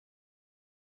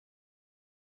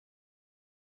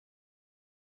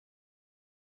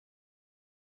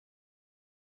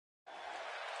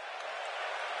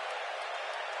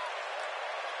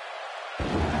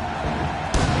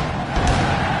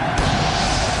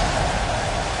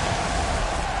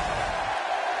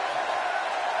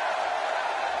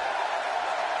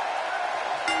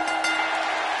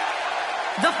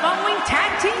The following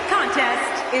tag team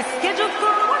contest is scheduled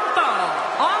for one fall.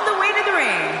 On the way to the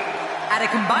ring, at a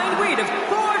combined weight of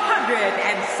 473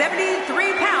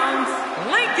 pounds,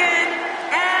 Lincoln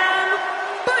and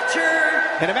Butcher.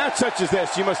 In a match such as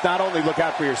this, you must not only look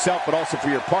out for yourself, but also for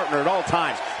your partner at all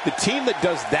times. The team that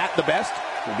does that the best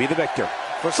will be the victor.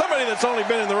 For somebody that's only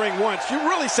been in the ring once, you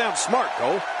really sound smart,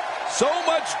 Cole. So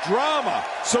much drama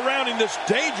surrounding this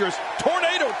dangerous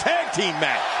tornado tag team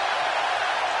match.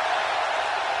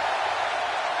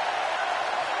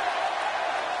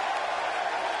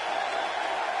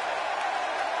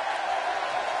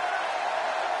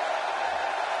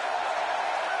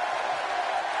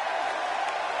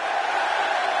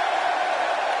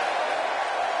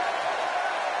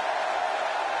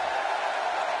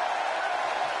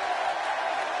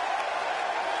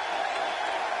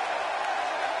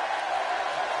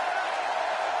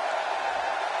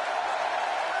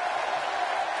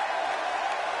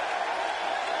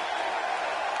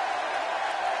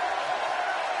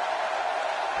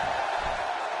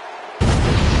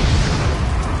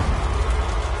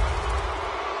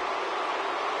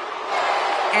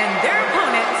 And their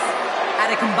opponents, at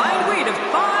a combined weight of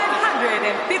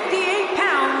 558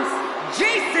 pounds,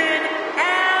 Jason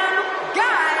and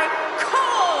Guy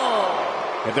Cole.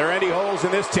 If there are any holes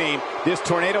in this team, this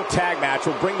tornado tag match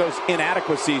will bring those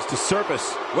inadequacies to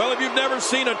surface. Well, if you've never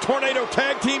seen a tornado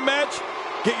tag team match,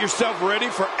 get yourself ready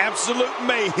for absolute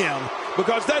mayhem,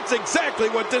 because that's exactly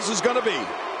what this is going to be.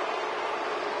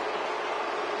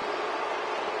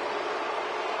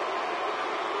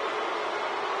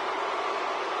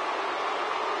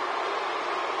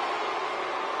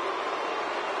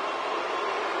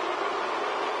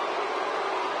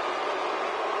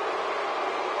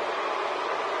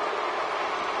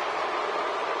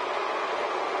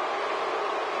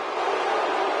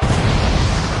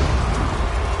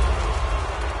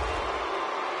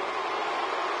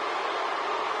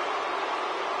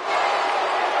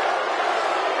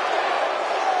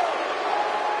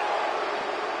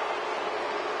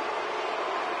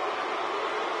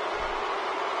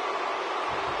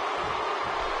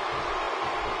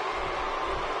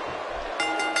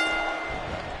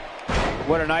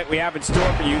 What a night we have in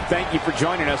store for you. Thank you for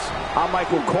joining us. I'm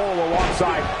Michael Cole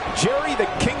alongside Jerry the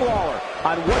King Lawler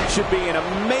on what should be an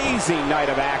amazing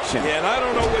night of action. Yeah, and I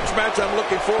don't know which match I'm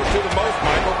looking forward to the most,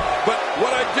 Michael, but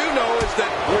what I do know is that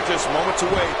we're just moments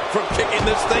away from kicking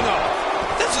this thing off.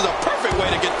 This is a perfect way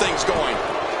to get things going.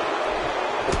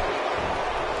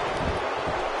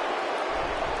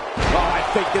 Oh, I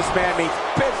think this man means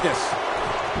business.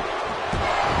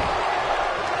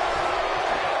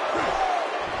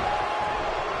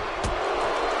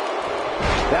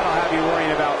 That'll have you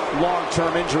worrying about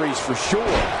long-term injuries for sure.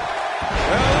 Well,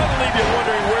 that'll leave you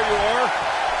wondering where you are.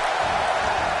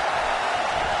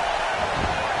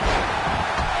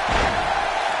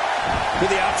 To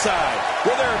the outside,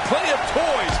 where there are plenty of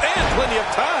toys and plenty of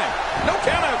time. No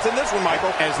countouts in this one,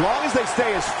 Michael. As long as they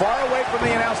stay as far away from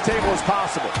the announce table as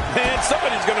possible. Man,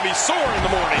 somebody's going to be sore in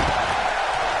the morning.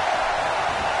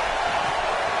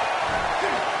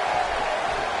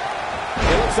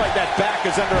 It looks like that back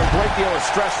is under a great deal of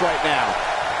stress right now.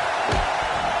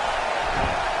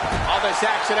 All this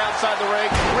action outside the ring,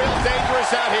 real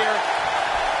dangerous out here.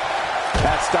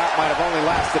 That stop might have only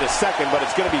lasted a second, but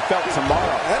it's going to be felt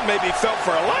tomorrow. That may be felt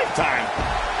for a lifetime.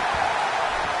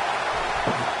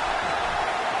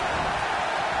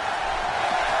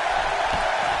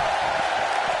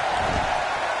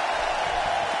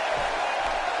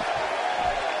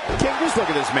 King, just look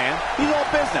at this man. He's all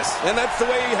business. And that's the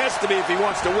way he has to be if he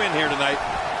wants to win here tonight.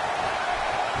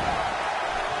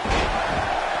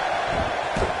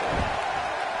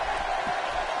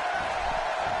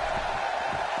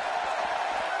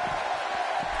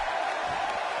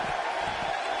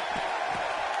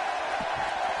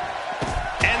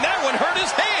 And that one hurt his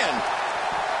hand.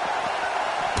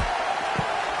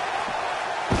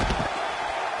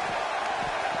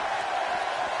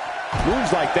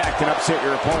 Moves like that can upset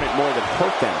your opponent more than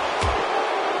hurt them.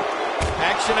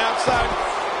 Action outside.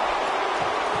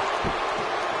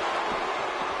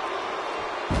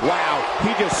 Wow,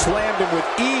 he just slammed him with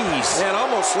ease. And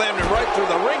almost slammed him right through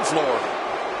the ring floor.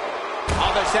 All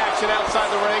this action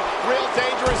outside the ring, real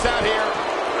dangerous out here.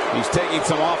 He's taking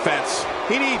some offense.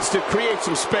 He needs to create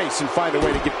some space and find a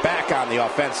way to get back on the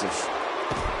offensive.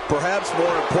 Perhaps more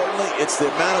importantly, it's the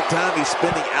amount of time he's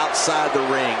spending outside the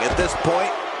ring. At this point,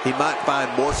 he might find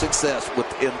more success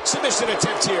within. Submission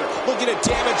attempt here, looking to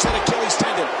damage that Achilles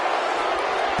tendon.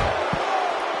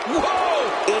 Whoa!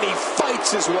 And he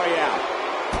fights his way out.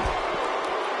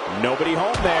 Nobody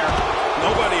home there.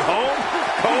 Nobody home?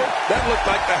 Cole, that looked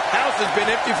like the house has been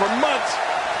empty for months.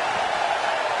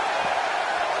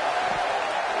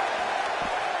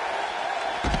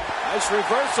 Nice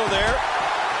reversal there.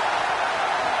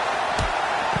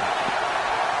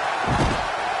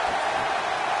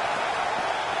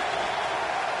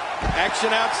 Action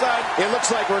outside. It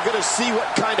looks like we're going to see what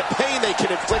kind of pain they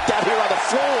can inflict out here on the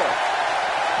floor.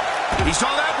 He saw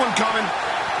that one coming.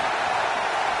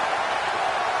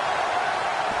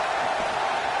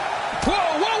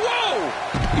 Whoa, whoa,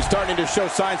 whoa! He's starting to show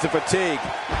signs of fatigue.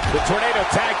 The Tornado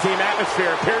Tag Team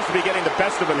atmosphere appears to be getting the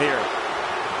best of him here.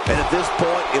 And at this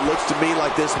point, it looks to me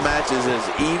like this match is as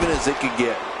even as it could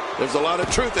get. There's a lot of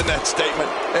truth in that statement,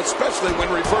 especially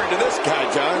when referring to this guy,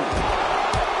 John.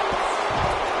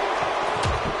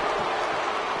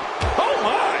 Oh,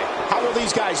 my! How will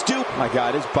these guys do? My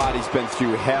God, his body's been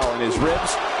through hell, and his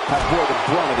ribs have bore the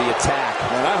brunt of the attack.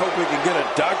 And I hope we can get a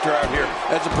doctor out here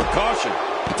as a precaution.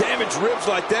 Damaged ribs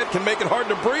like that can make it hard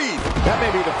to breathe. That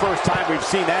may be the first time we've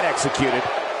seen that executed.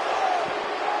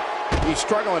 He's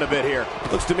struggling a bit here.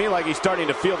 Looks to me like he's starting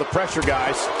to feel the pressure,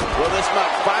 guys. Well, this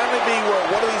might finally be where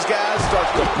one of these guys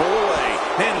starts to pull away.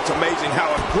 And it's amazing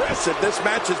how aggressive this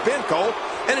match has been, Cole.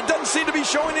 And it doesn't seem to be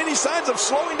showing any signs of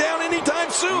slowing down anytime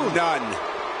soon. None.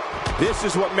 This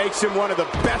is what makes him one of the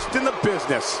best in the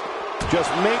business.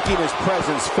 Just making his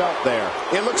presence felt there.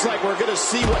 It looks like we're going to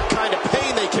see what kind of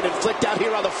pain they can inflict out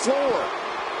here on the floor.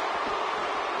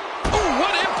 Oh,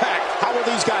 what impact! How will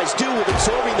these guys do with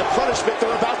absorbing the punishment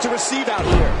they're about to receive out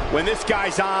here? When this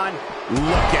guy's on,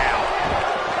 look out.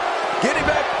 Getting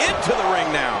back into the ring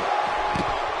now.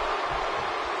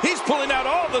 He's pulling out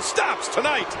all the stops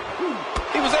tonight.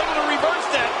 He was able to reverse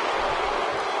that.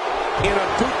 In a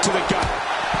boot to the gut.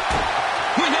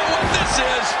 We know what this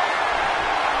is.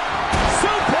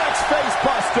 Suplex face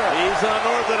buster. He's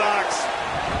unorthodox.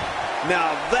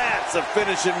 Now that's a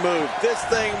finishing move. This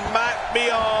thing might be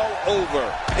all over.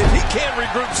 If he can't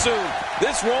regroup soon,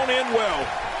 this won't end well.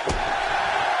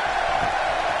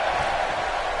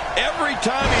 Every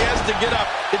time he has to get up,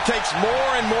 it takes more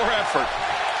and more effort.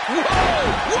 Whoa!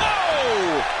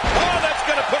 Whoa! Oh, that's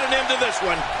going to put an end to this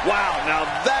one. Wow, now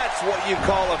that's what you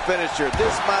call a finisher.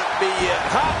 This might be it.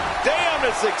 Hot damn,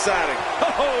 it's exciting.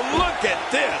 Oh, look at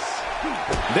this.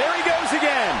 There he goes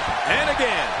again. And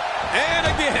again. And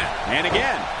again. And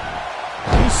again.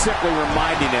 He's simply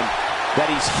reminding him that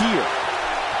he's here.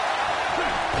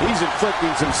 He's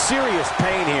inflicting some serious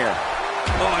pain here.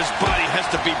 Oh, his body has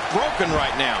to be broken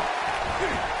right now.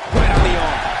 Right on the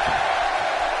arm.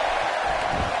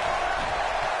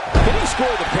 Can he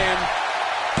score the pin?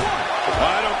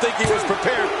 I don't think he was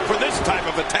prepared for this type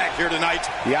of attack here tonight.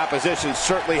 The opposition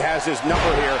certainly has his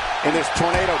number here in this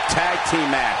Tornado Tag Team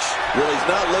match. Well, he's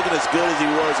not looking as good as he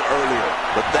was earlier,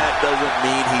 but that doesn't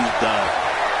mean he's done.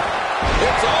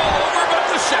 It's all over but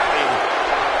the shouting.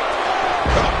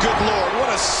 Oh, good Lord, what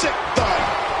a sick thud.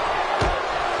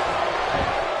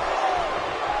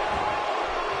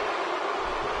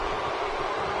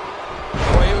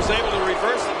 Boy, he was able to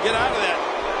reverse and get out of that.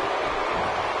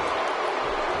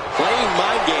 Playing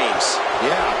mind games.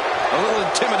 Yeah, a little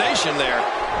intimidation there.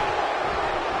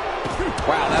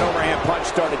 Wow, that overhand punch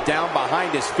started down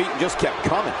behind his feet and just kept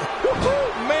coming.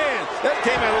 Man, that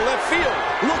came out of left field.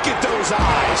 Look at those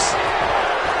eyes.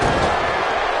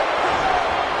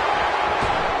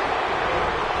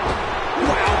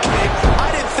 Wow, King, I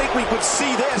didn't think we would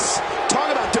see this.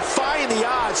 Talk about defying the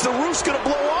odds. The roof's going to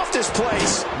blow off this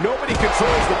place. Nobody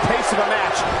controls the pace of a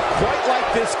match quite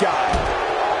like this guy.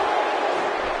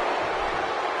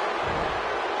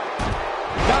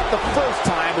 Not the first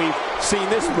time we've seen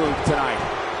this move tonight.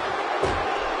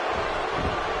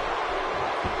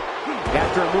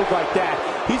 After a move like that,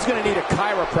 he's going to need a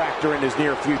chiropractor in his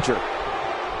near future.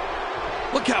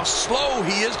 Look how slow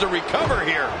he is to recover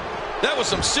here. That was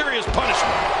some serious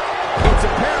punishment. It's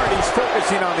apparent he's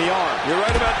focusing on the arm. You're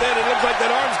right about that. It looks like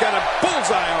that arm's got a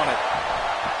bullseye on it.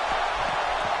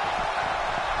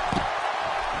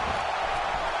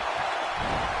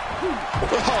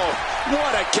 Oh,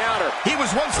 what a counter. He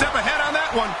was one step ahead on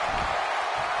that one.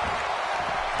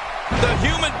 The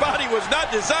human body was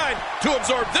not designed to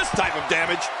absorb this type of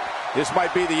damage. This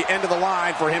might be the end of the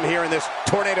line for him here in this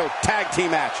Tornado Tag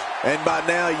Team match. And by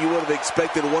now, you would have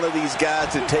expected one of these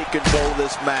guys to take control of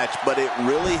this match, but it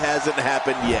really hasn't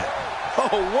happened yet.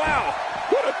 Oh, wow.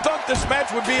 Would have thought this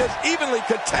match would be as evenly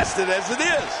contested as it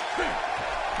is.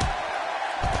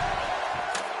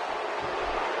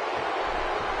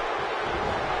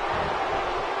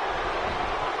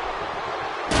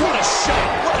 What a shot.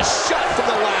 What a shot from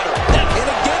the ladder.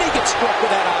 And again, he gets struck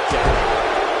with that object.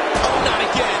 Oh, not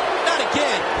again. Not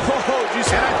again.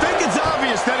 And I think it's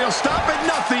obvious that he'll stop at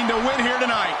nothing to win here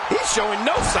tonight. He's showing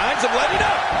no signs of letting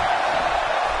up.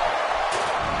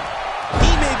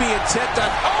 He may be intent on...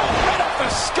 Oh, right off the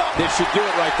skull. This should do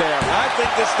it right there. I think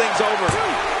this thing's over.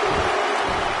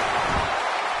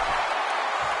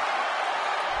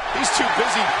 He's too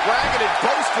busy bragging and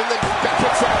boasting that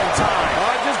Puts out in time.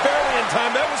 Just barely in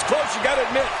time. That was close, you got to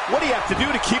admit. What do you have to do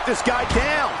to keep this guy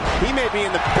down? He may be in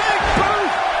the big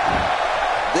boot.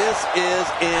 This is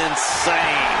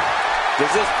insane.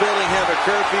 Does this building have a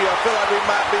curfew? I feel like we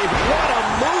might be... What a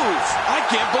move! I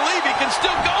can't believe he can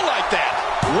still go like that.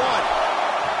 1,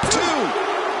 2.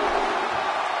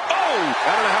 Oh!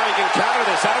 I don't know how he can counter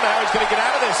this. I don't know how he's going to get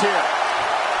out of this here.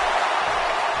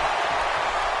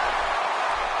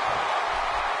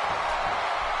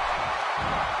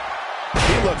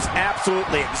 He looks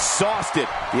absolutely exhausted.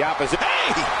 The opposite.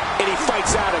 Hey! And he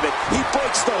fights out of it. He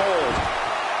breaks the hold.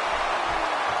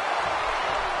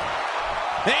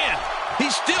 Man,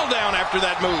 he's still down after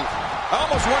that move. I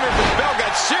almost wonder if his bell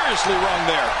got seriously wrong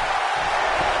there.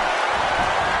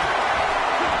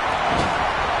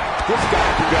 This guy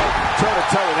can go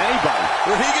toe-to-toe with anybody.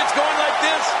 When he gets going like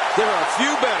this, there are a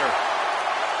few better.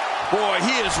 Boy,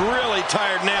 he is really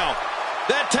tired now.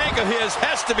 That tank of his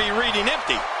has to be reading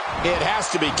empty. It has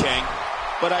to be, King.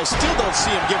 But I still don't see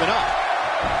him giving up.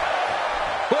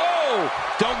 Whoa!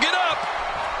 Don't get up!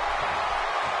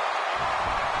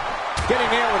 Getting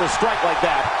there with a strike like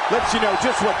that lets you know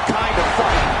just what kind of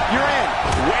fight you're in.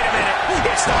 Wait a minute.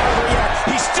 It's not over yet.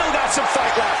 He's still got some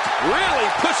fight left. Really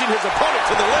pushing his opponent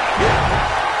to the limit here.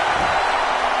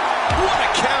 What a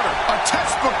counter. A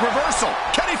textbook reversal.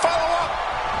 Can he follow up?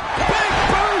 Big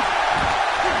boot!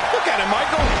 Look at him,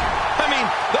 Michael. I mean,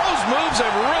 those moves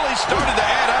have really started to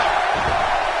add up.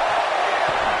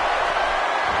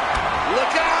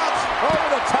 Look out! Over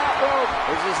the top rope.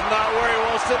 This is not where he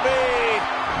wants to be.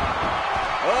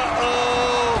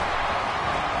 Uh-oh.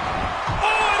 Oh,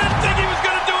 I didn't think he was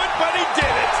going to do it, but he did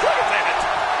it. Look at that.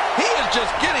 He is just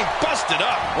getting busted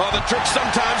up. Well, the trick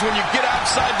sometimes when you get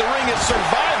outside the ring is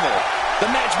survival. The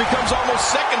match becomes almost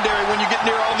secondary when you get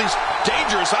near all these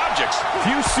dangerous objects.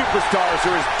 Few superstars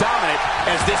are as dominant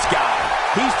as this guy.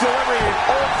 He's delivering an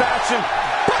old-fashioned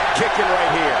butt kicking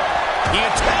right here. He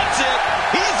attacks it.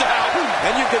 He's out.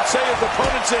 And you can say his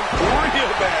opponent's in real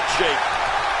bad shape.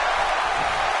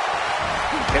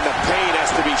 And the pain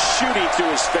has to be shooting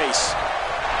through his face.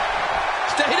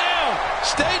 Stay down.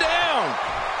 Stay down.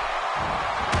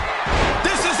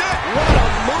 This is it. What a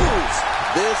move.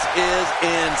 This is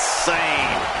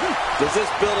insane. Does this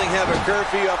building have a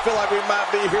curfew? I feel like we might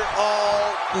be here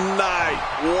all night.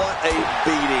 What a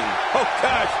beating. Oh,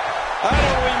 gosh. I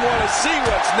don't even want to see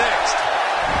what's next.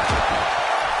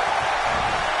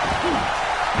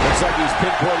 Looks like he's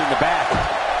pinpointing the back.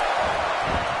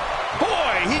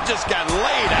 Boy, he just got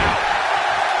laid out.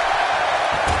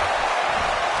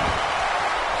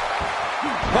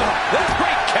 Oh, that's a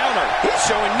great counter. He's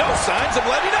showing no signs of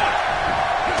letting up.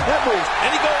 That move.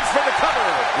 And he goes for the cover.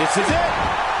 This is it.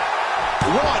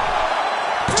 1,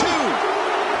 2.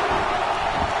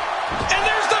 And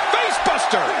there's the face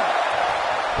buster.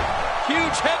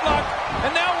 Huge headlock.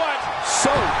 And now what?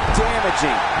 So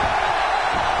damaging.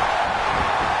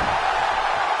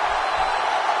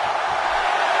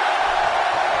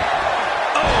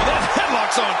 Oh, that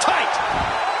headlock's on tight.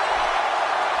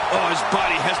 Oh, his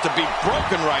body has to be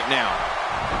broken right now.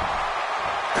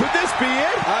 Could this be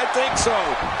it? I think so.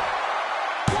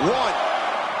 1. 1.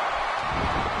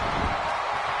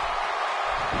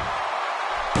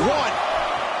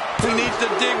 He needs to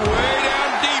dig way down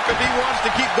deep if he wants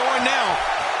to keep going now.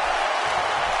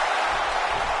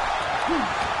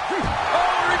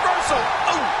 Oh, reversal.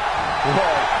 Oh.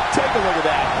 Whoa, take a look at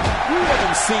that. We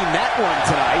haven't seen that one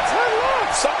tonight. I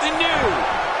love something new.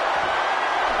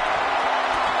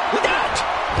 Look out.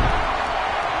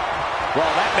 Well,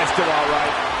 that messed it all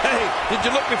right. Hey, did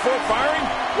you look before firing?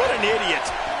 What an idiot.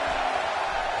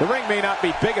 The ring may not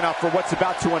be big enough for what's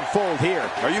about to unfold here.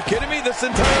 Are you kidding me? This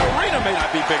entire arena may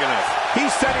not be big enough. He's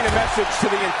sending a message to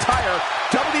the entire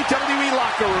WWE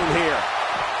locker room here.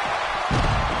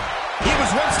 He was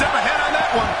one step ahead on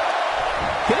that one.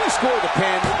 Can he score the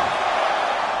pin?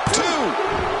 2.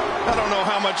 I don't know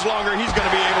how much longer he's going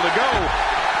to be able to go.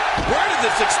 Where did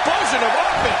this explosion of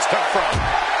offense come from?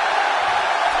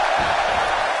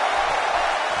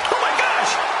 Oh my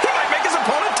gosh! He might make his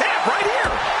opponent tap right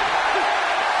here.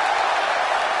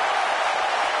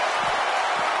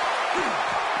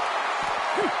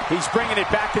 He's bringing it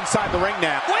back inside the ring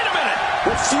now. Wait a minute!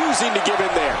 Refusing to give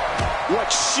in there. What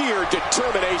sheer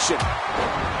determination.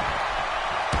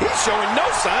 He's showing no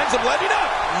signs of letting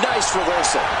up. Nice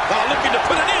reversal. Oh, looking to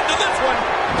put an end to this one.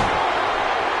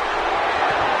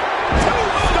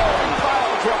 Tombstone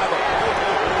pile driver.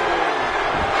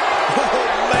 Oh,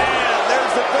 man,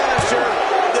 there's the finisher.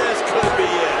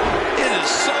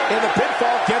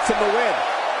 the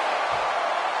win.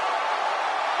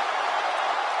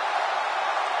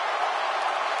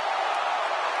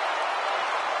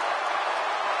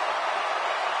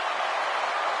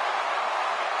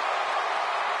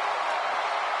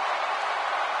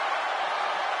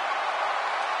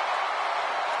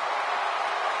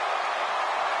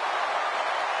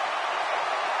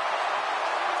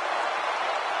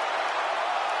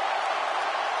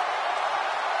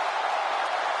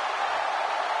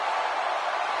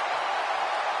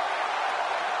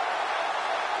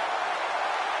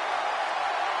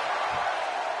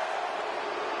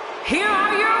 Here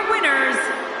are your winners,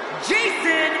 Jason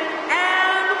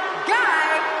and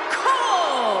Guy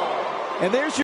Cole. And there's your